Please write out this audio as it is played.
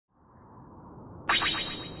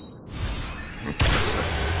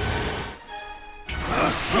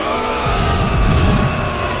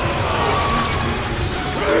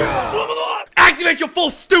makes you full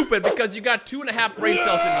stupid because you got 2.5 brain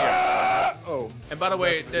cells in here. Oh. And by the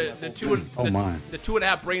way, the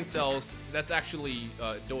 2.5 brain cells, that's actually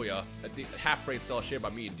Doya, the half brain cell shared by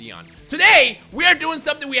me and Dion. Today, we are doing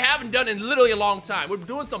something we haven't done in literally a long time. We're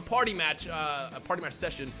doing some party match, a party match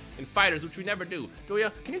session in FighterZ, which we never do.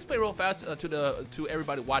 Doya, can you explain real fast to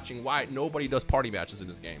everybody watching why nobody does party matches in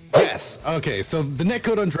this game? Yes. Okay, so the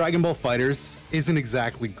netcode on Dragon Ball FighterZ isn't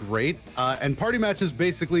exactly great, and party matches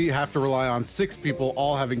basically have to rely on 6 people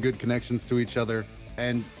all having good connections to each other,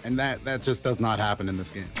 and that just does not happen in this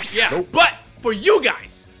game. Yeah, nope. But for you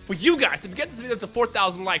guys, if you get this video to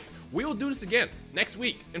 4,000 likes, we will do this again next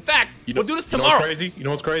week. In fact, we'll do this tomorrow. You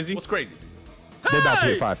know what's crazy? What's crazy? They're about to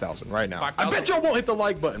hit 5,000 right now. 5,000? I bet y'all won't hit the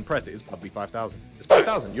like button. Press it. It's about to be 5,000. It's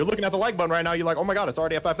 5,000. You're looking at the like button right now. You're like, oh my god, it's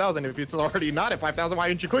already at 5,000. If it's already not at 5,000, why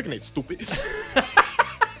aren't you clicking it, stupid?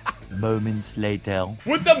 Moments later.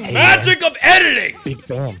 With the magic of editing! Big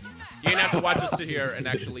fan. You're gonna have to watch us sit here and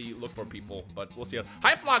actually look for people, but we'll see.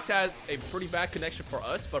 Hyflox has a pretty bad connection for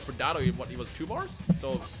us, but for Dato, he was 2 bars,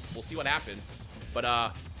 so we'll see what happens. But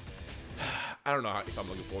I don't know if I'm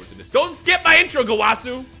looking forward to this. Don't skip my intro,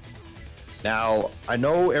 Gawasu! Now, I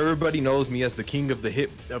know everybody knows me as the king of the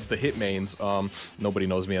hit mains. Nobody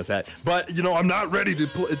knows me as that. But you know, I'm not ready to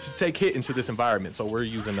take hit into this environment, so we're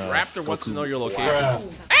using Raptor wants to know your location. Wow.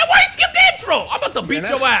 Hey, why you skip the intro? I'm about to beat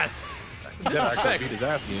your ass. Disrespect. Beat his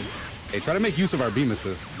ass, dude. Hey, try to make use of our beam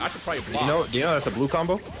assist. I should probably block. Do you know that's a blue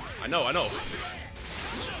combo? I know.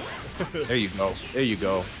 There you go. There you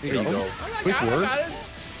go. Quick word.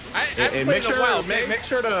 And make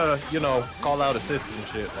sure to, you know, call out assists and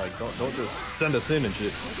shit. Like, don't just send us in and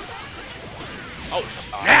shit. Oh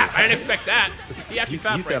snap! I didn't expect that. He actually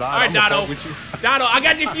found it. All right, Dato. Dato, I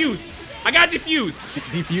got defuse.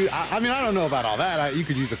 Defuse. I mean, I don't know about all that. You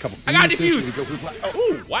could use a couple. I got defuse.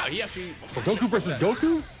 Oh wow, he actually. Goku versus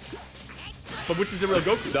Goku. But which is the real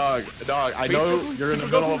Goku? Dog. I know you're in the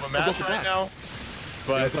middle of a match right now.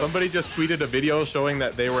 But somebody just tweeted a video showing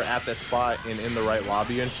that they were at the spot in the right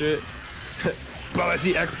lobby and shit. But I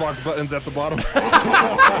see Xbox buttons at the bottom.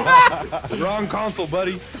 Wrong console,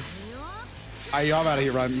 buddy. I'm out of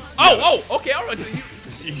here, Rhyme. Oh, okay, all right.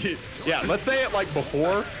 Yeah, let's say it like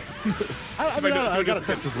before. I gotta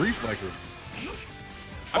test his reflexes.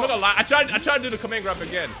 I'm not gonna lie. I tried to do the command grab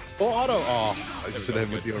again. Oh, auto. Oh, I should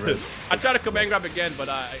have with you already. I tried to command grab again, but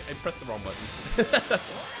I pressed the wrong button.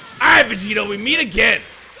 Alright, Vegito, we meet again.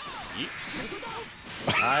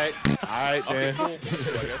 Alright, okay, man. cool.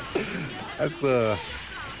 That's the.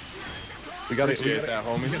 We gotta get that,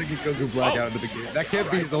 homie. We gotta get Goku Black out into the game. That can't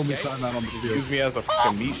be his only time out on the field. Use me as a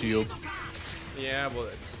fucking meat shield. Yeah, well,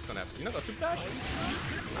 it's gonna happen. You know the super dash?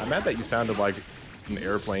 I meant that you sounded like an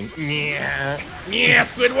airplane. Yeah,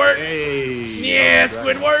 Squidward. Hey. Yeah,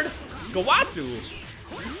 Squidward. Gawasu.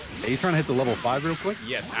 Are you trying to hit the level 5 real quick?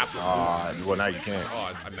 Yes, absolutely. Well, now you can't.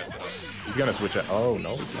 Oh, I messed it up. He's gonna switch it. Oh,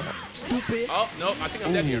 no, he's not. Stupid. Oh, no, I think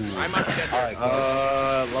I'm dead here. I might be dead here.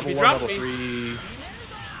 Alright, level 1, level 3.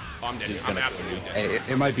 Oh, I'm dead here. I'm absolutely dead here.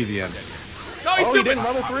 Hey, it might be the end. No, he's stupid. He didn't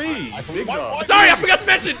level 3. Big jump. Sorry, I forgot to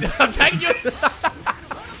mention. I'm tagging you.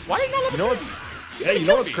 Why are you not level 3? Hey, you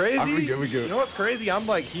know what's crazy? We good. You know what's crazy? I'm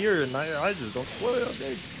like here and I just don't. What are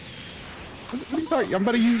you talking? I'm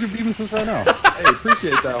about to use your beam assist right now. Hey,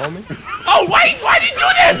 appreciate that, homie. Oh, why did you do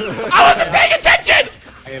this? I wasn't paying attention.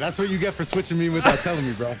 Hey, that's what you get for switching me without telling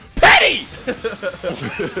me, bro. Petty.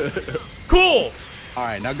 Cool. All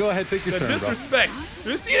right, now go ahead, take your turn, disrespect.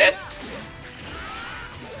 Do you see this?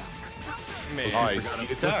 Man. All right,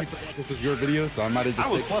 this was your video, so I might have just.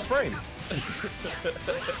 I was plus frames.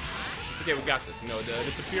 Okay, we got this. You know,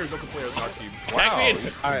 the superior Goku player is our team. Wow. Tag me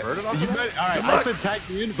in. All right, I said tag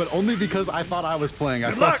me in, but only because I thought I was playing.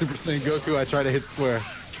 I saw Super Saiyan Goku. I tried to hit square.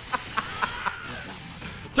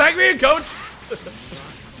 Tag me in, coach.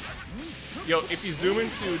 Yo, if you zoom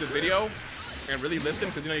into the video and really listen,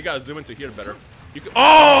 because you know you gotta zoom in to hear better. You can.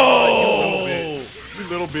 Oh! A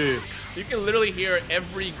little bit. You can literally hear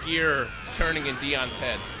every gear turning in Dion's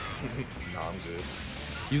head. No, I'm good.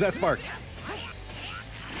 Use that spark.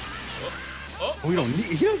 Oh, we don't need.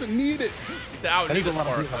 He doesn't need it. He said, "I would need a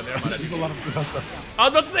spark." He's a lot of. I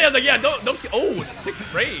was about to say, I was like, yeah, don't. Oh, 6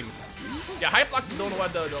 frames. Yeah, Hyflox is don't know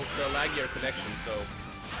what the laggier connection. So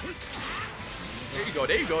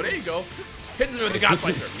there you go. Hit this with the God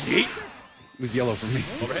Slicer. Yeet. It was yellow for me.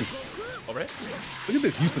 Overhead. Look at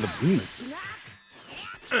this use of the beams.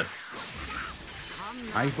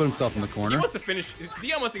 He put himself in the corner. He wants to finish.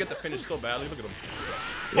 Dion wants to get the finish so badly. Look at him.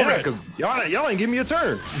 Yeah, because y'all ain't giving me a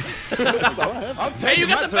turn. Hey, you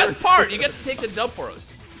got the best part. You get to take the dub for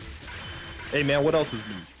us. Hey, man, what else is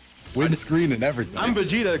new? Windscreen and everything. I'm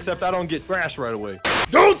Vegeta, except I don't get thrashed right away.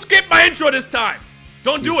 Don't skip my intro this time.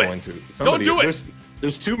 Don't do it. Don't do it.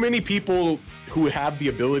 There's too many people who have the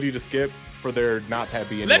ability to skip for there not to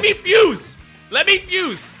be. Let me fuse. Let me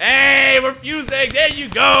fuse. Hey, we're fusing. There you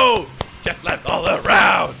go. Just left all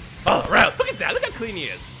around. All around. Look at that. Look how clean he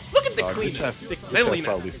is. Look at the cleanness. The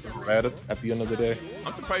cleanliness. At the end of the day.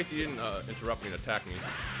 I'm surprised you didn't interrupt me and attack me.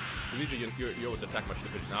 Usually you always attack my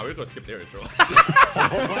stupid. Nah, we're gonna skip their intro.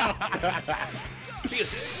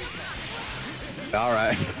 All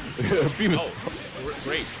right. Oh,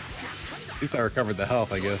 great. At least I recovered the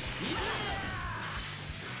health, I guess.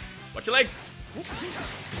 Watch your legs.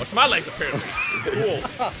 Watch my legs, apparently. Cool.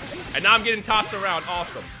 And now I'm getting tossed around.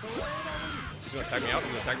 Awesome. He's gonna attack me out.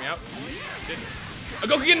 He's gonna attack me out. Didn't.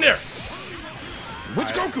 Goku, get in there. Which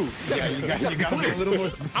Goku? Yeah, you got to be a little more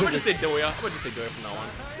specific. I'm gonna just say Doya. I'm gonna just say Doya from now on.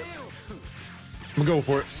 I'm gonna go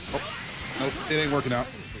for it. Oh. Nope, it ain't working out.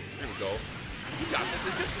 Here we go. You got this.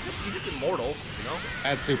 He's just immortal, you know?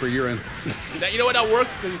 Add super, you're in. You know what? That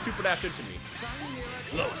works because he super dashed into me.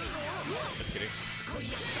 Low. Just kidding.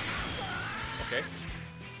 Okay.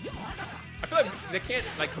 I feel like they can't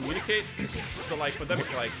like communicate, so like for them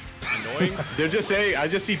it's like annoying. They're just saying. I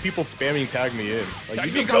just see people spamming tag me in. Like tag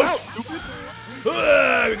you me, just got out, stupid. We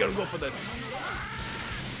gotta go for this.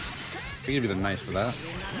 I give you the nice for that.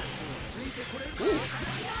 Ooh.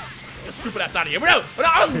 Get your stupid ass out of here. No,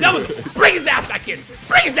 I was done with him. Bring his ass back in.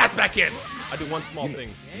 Bring his ass back in. I do one small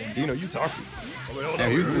thing. Dino, you talk. Yeah,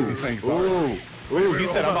 he was busy saying sorry. Ooh, he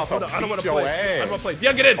said I'm about to I don't want to beat your play. ass. I don't want to play.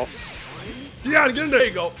 Dion, get in. Dion, get in there. There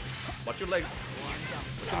you go. Watch your legs.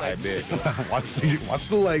 Watch your legs. watch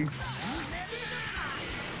the legs.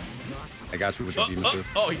 I got you with the demon assist.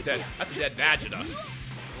 Oh, he's dead. That's a dead Vegeta.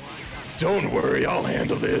 Don't worry, I'll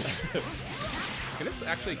handle this. Can this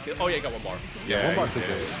actually kill? Oh yeah, you got one bar. Yeah, one bar's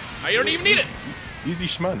okay. You don't even need it. Easy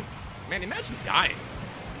shmoney. Man, imagine dying.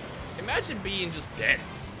 Imagine being just dead.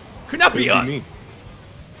 Could not be us. Me.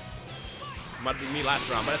 Might be me last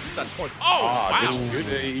round, but that's not the point. Oh, wow. Good.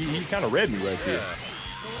 He kind of read me right there.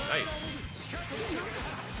 Nice.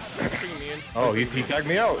 Bring me in. Oh, he tagged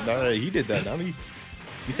me out. No, he did that. Now he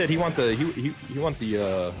said he want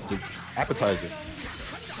the appetizer.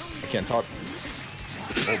 I can't talk.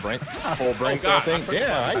 Whole brain cell thing.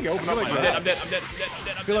 Yeah, I can open up. I'm dead.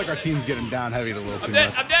 I feel like our team's getting down heavy a little too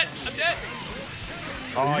much. I'm dead.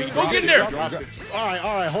 Oh, go get in there. All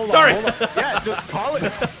right, hold on. Sorry. Yeah, just call it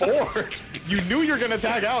 4. You knew you were gonna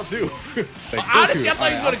tag out too. Honestly, I thought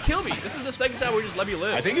he was gonna kill me. This is the second time we just let me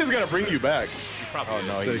live. I think he's gonna bring you back. Probably. Oh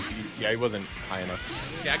no, he wasn't high enough.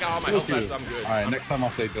 Yeah, I got all my health back, so I'm good. All right, next time I'll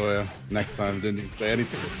say Doya. Next time, didn't even say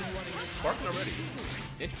anything. Sparking already.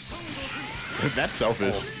 Interesting. That's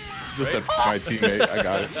selfish. Just said my teammate. I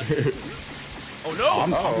got it. Oh no!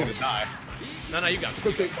 I'm gonna die. No, you got this.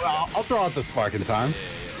 It's okay. Well, I'll throw out the spark in time.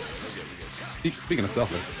 Yeah. Speaking of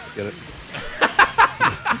selfish, let's get it.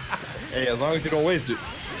 Hey, as long as you don't waste it.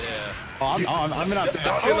 Yeah. Oh, I'm not.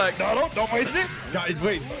 I feel like don't waste it. Guys,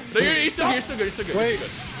 wait. No, you're still good. Wait.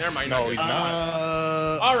 Never mind. No, he's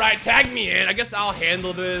not. All right, tag me in. I guess I'll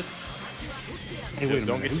handle this. Hey, wait,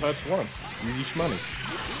 don't get touched once. Easy money.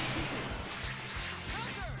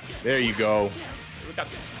 There you go. We got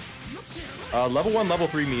this. Level 1, level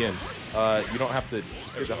 3 me in. You don't have to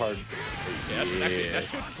just get the hard. Yeah, that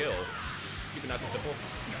should kill. Keep it nice and simple.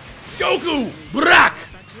 Goku! Brak!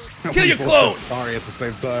 Kill your clone! Sorry at the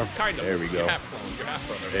same time. Kind of. There we go. You're half clone. You're half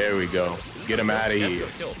brother. There we go. Get him out of here.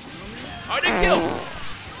 Kill. I didn't kill!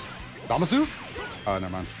 Damasu? Oh,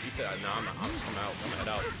 never mind. He said, no, I'm out. I'm gonna head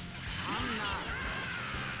out.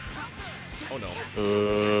 Oh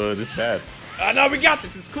no. This bad. No, we got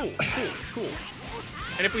this. It's cool. It's cool.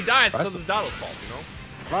 And if we die, it's because it's Donald's fault, you know?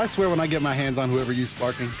 I swear when I get my hands on whoever you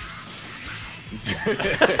sparking.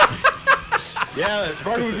 Yeah,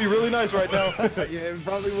 sparking would be really nice right now. Yeah, it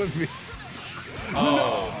probably would be.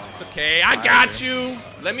 Oh, it's okay. I got you.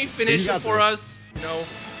 Let me finish it for us. You know,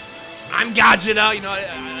 I'm Gajita. You know,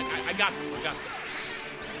 I got this. I got this.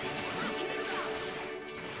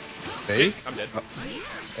 Hey? I'm dead.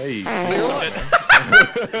 Hey.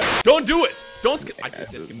 Don't do it. Don't skip. I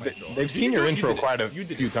did skip my intro. They've seen your intro quite a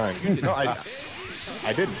few times. No, I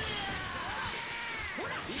didn't.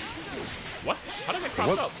 What? How did I get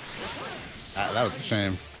crossed up? That was a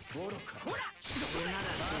shame.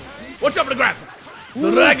 Watch out for the grab.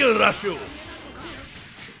 Dragon Rush you.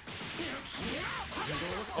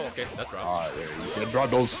 Oh, okay. That dropped. There you go.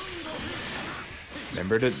 Those.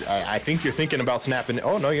 Remember to, I think you're thinking about snapping.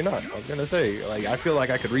 Oh, no, you're not. I was going to say, like, I feel like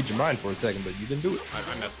I could read your mind for a second, but you didn't do it.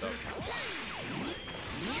 I messed up.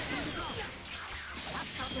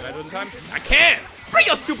 Can I do it in time? I can! Bring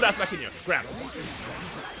your stupid ass back in here. Grab.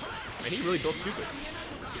 Man, he really built stupid.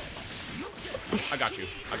 I got you.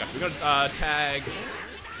 We're gonna tag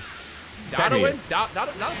Doto in.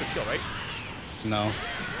 Doto's a kill, right? No. No,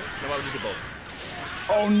 why would you do both?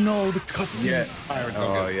 Oh no, the cutscene. Yeah.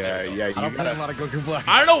 Oh yeah. I don't play a lot of Goku Black.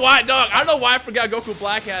 I don't know why, dog. I don't know why I forgot Goku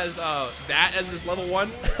Black has that as his level 1.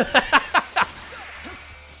 Yo,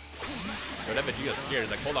 that Vegeta's scared.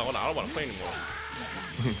 He's like, hold on, I don't want to play anymore.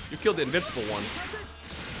 You killed the invincible one.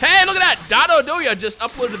 Hey, look at that! Dotodoya just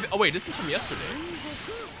uploaded. Oh wait, this is from yesterday.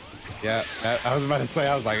 Yeah, I was about to say.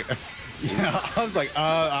 I was like,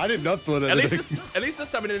 I didn't upload it. At least this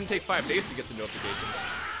time it didn't take 5 days to get the notification.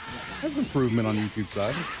 That's improvement on YouTube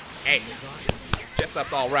side. Hey, chest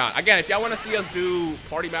slaps all around. Again, if y'all want to see us do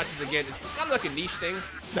party matches again, it's kind of like a niche thing.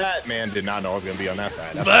 That man did not know I was gonna be on that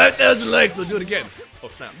side. 5,000 likes, we'll do it again. Oh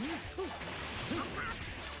snap!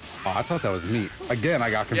 Oh, I thought that was me. Again,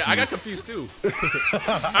 I got confused. Yeah, I got confused too.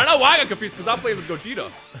 I don't know why I got confused, because I'm playing with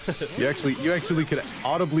Gogeta. You actually could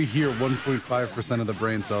audibly hear 1.5% of the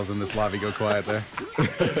brain cells in this lobby go quiet there.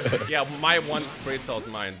 Yeah, my one brain cell is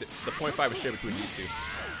mine. The 0.5 is shared between these two.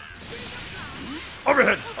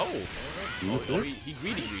 Overhead! Oh, he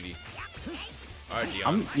greedy. All right,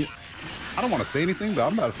 Dion. I don't want to say anything, but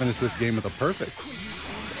I'm about to finish this game with a perfect.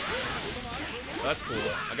 That's cool.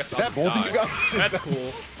 I guess Is that both of you guys? That's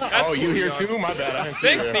cool. That's cool, you here Dion. too? My bad. I didn't see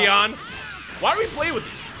Thanks, you. Dion. Why do we play with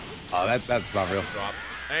you? Oh, that's not real. Drop.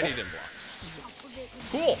 And he didn't block.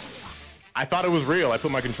 Cool. I thought it was real. I put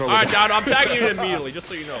my controller All right, down. Down. I'm tagging you immediately, just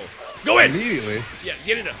so you know. Go in. Immediately. Yeah,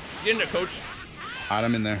 get in there, coach. All right,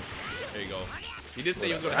 I'm in there. There you go. He did say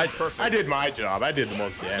he was going to have perfect. I did my job. I did the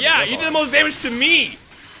most damage. Yeah, you did the most damage to me.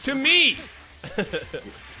 To me.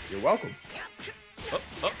 You're welcome.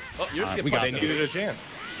 Oh, you're just getting They needed a chance.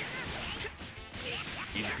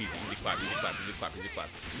 Easy peasy, easy clap.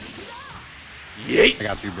 Yeet! I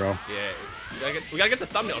got you, bro. Yeah, we gotta get the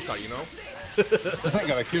thumbnail shot, you know? This ain't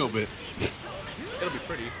gonna kill, but It'll be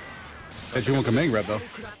pretty. that you won't come in, Red, though.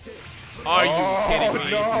 Are you kidding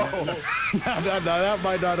me? No. That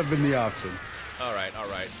might not have been the option. All right.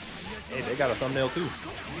 Hey, they got a thumbnail too.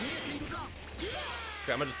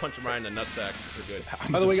 I'm gonna just punch him right in the nutsack. We're good.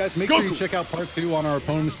 By the way, guys, make sure you check out part 2 on our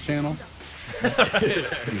opponent's channel.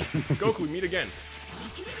 Goku, we meet again.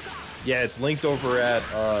 Yeah, it's linked over at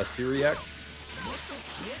Seereax.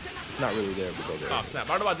 It's not really there, but go there. Oh, snap.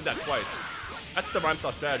 I don't know if I did that twice. That's the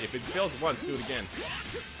Rhymestyle strategy. If it fails once, do it again.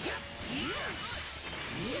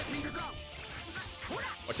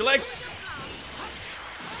 Watch your legs.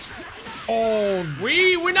 Oh,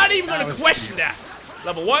 We're not even gonna question that.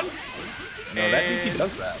 Level 1. No, that DP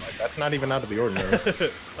does that. Like, that's not even out of the ordinary.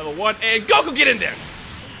 Level 1, and Goku, get in there.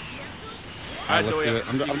 all right, let's do it.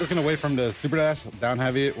 I'm just gonna wait for him to super dash, down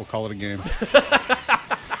heavy it. We'll call it a game.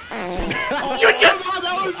 You just.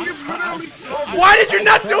 Why did you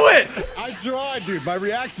not do it? I tried, dude. My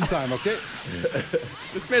reaction time, okay?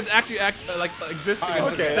 This man's actually existing in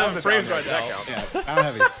okay, 7 frames right now. Yeah, down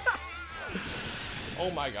heavy. Oh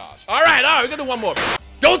my gosh. All right, we're gonna do one more.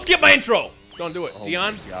 Don't skip my intro. Don't do it,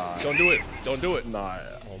 Dion. Don't do it. Don't do it. Nah.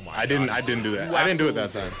 Oh my. I didn't do that. I didn't do it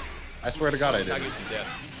that time. I swear to God, I did.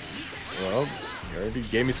 Well, you already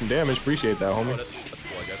gave me some damage. Appreciate that, homie. Oh, that's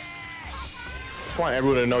cool, I guess. Just want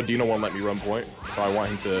everyone to know Dino won't let me run point, so I want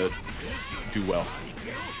him to do well.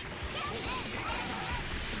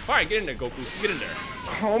 All right, get in there, Goku. Get in there.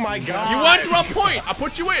 Oh my God! You want to run point? I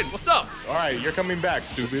put you in. What's up? All right, you're coming back,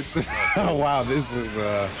 stupid. Oh wow, this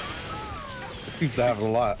seems to have a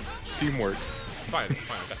lot. Teamwork. It's fine. I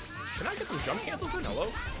got this. Can I get some jump cancels in?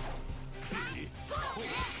 Hello?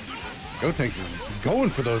 Gotenks is going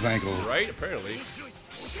for those ankles. Right? Apparently.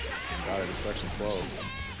 Got it. Destruction 12.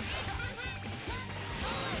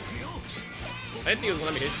 I didn't think it was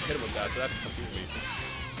gonna let me hit him with that, so that's confusing me.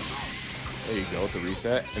 There you go, with the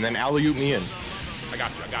reset, and then alley-oop me in. I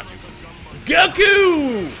got you.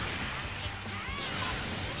 Goku!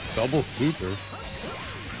 Double super.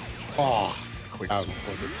 Oh, Quick. out.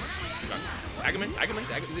 Tag him in.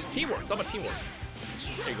 Teamwork. It's all about teamwork.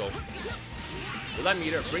 There you go. With that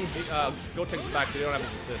meter, bring Gotenks back so they don't have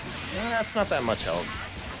his assist. That's not that much health.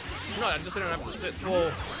 No, I just don't have his assist.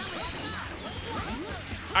 Well,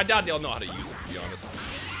 I doubt they'll know how to use it, to be honest.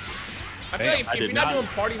 I feel like if you're not doing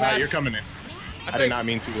party match, you're coming in. I did not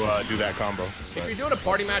mean to do that combo. If you're doing a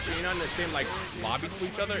party match and you're not in the same like lobby to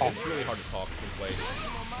each other, it's really hard to talk and play.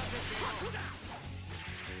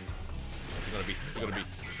 What's it gonna be?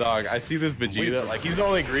 Dog, I see this Vegeta. Like, he's the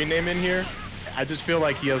only green name in here. I just feel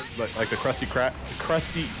like he has like the crusty.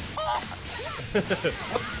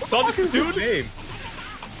 Saw this dude? Name?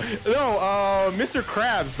 No, Mr.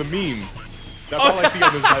 Krabs, the meme. That's all I see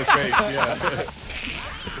on this guy's face. Yeah.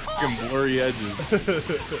 Fucking blurry edges.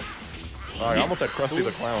 Oh, I almost had Krusty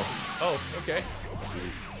the Clown. Oh, okay.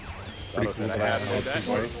 Dotto said I had those.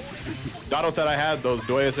 Dotto said I had those.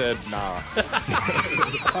 Doya said nah.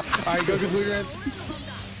 Alright, Goku Blue Grand.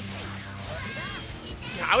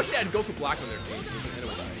 I wish they had Goku Black on their team so we could hit it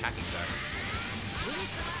with a hacky sack.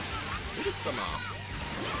 Look at some.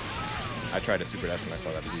 I tried to super dash when I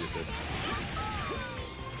saw that video assist.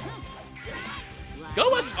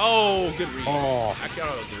 Go us! Oh, good read. Oh. Actually, I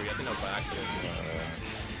don't know if it was a read. I think that was by accident.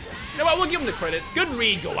 You know what? We'll give him the credit. Good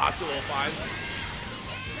read, Gowasu 05.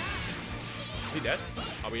 Is he dead?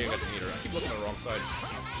 Oh, we ain't got the meter. I keep looking on the wrong side.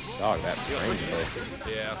 Dog, that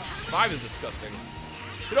Yeah. 5 is disgusting.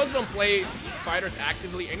 For those who don't play fighters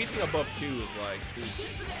actively, anything above 2 is like...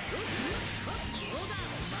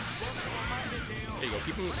 There you go.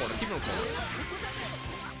 Keep him in the corner. Keep him in the corner.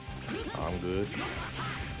 I'm good.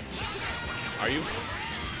 Are you?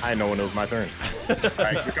 I didn't know when it was my turn.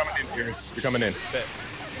 Alright, you're coming in, Pierce. You're coming in. Bet.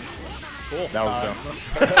 Cool. That was dumb.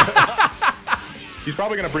 He's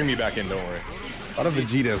probably gonna bring me back in, don't worry. What a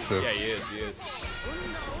Vegeta assist. Yeah, he is. He is.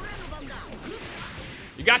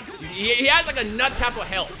 You got this. He has like a nut tap of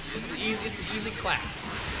health. It's an easy clap.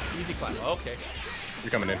 Easy clap. Okay.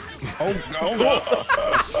 You're coming in. Oh, Cool.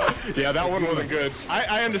 Yeah, that one wasn't good.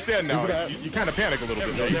 I understand now. You kind of panic a little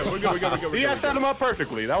bit. Yeah, we're good. See, I set him up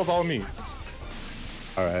perfectly. That was all me.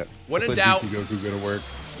 All right. When in Let's doubt, let Goku go to work.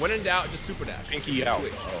 when in doubt, just super dash. Pinky out.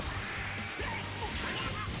 Oh.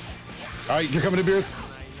 All right, you're coming to Beers.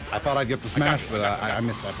 I thought I'd get the smash, but I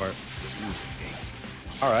missed that part.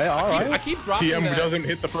 All right, all right. I keep dropping TM doesn't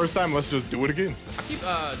hit the first time. Let's just do it again. I keep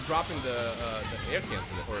dropping the air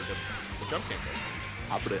cancel or the jump cancel.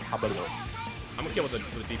 I'm gonna kill with the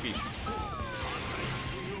DP.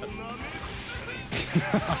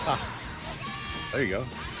 There you go.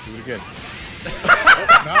 Do it again.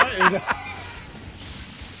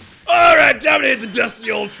 All right, time to hit the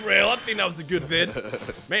dusty old trail. I think that was a good vid.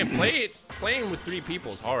 Man, playing with 3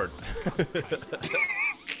 people is hard.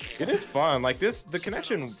 It is fun. Like the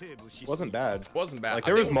connection wasn't bad. Wasn't bad. Like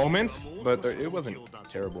there was moments, but it wasn't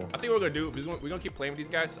terrible. I think we're gonna do. We're gonna keep playing with these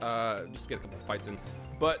guys. Just to get a couple fights in.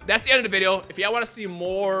 But that's the end of the video. If y'all want to see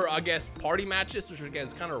more, I guess, party matches, which again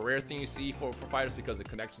is kind of a rare thing you see for fighters because the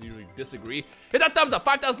connections usually disagree, hit that thumbs up.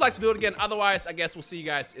 5,000 likes to do it again. Otherwise, I guess we'll see you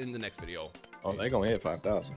guys in the next video. Oh, they're gonna hit 5,000.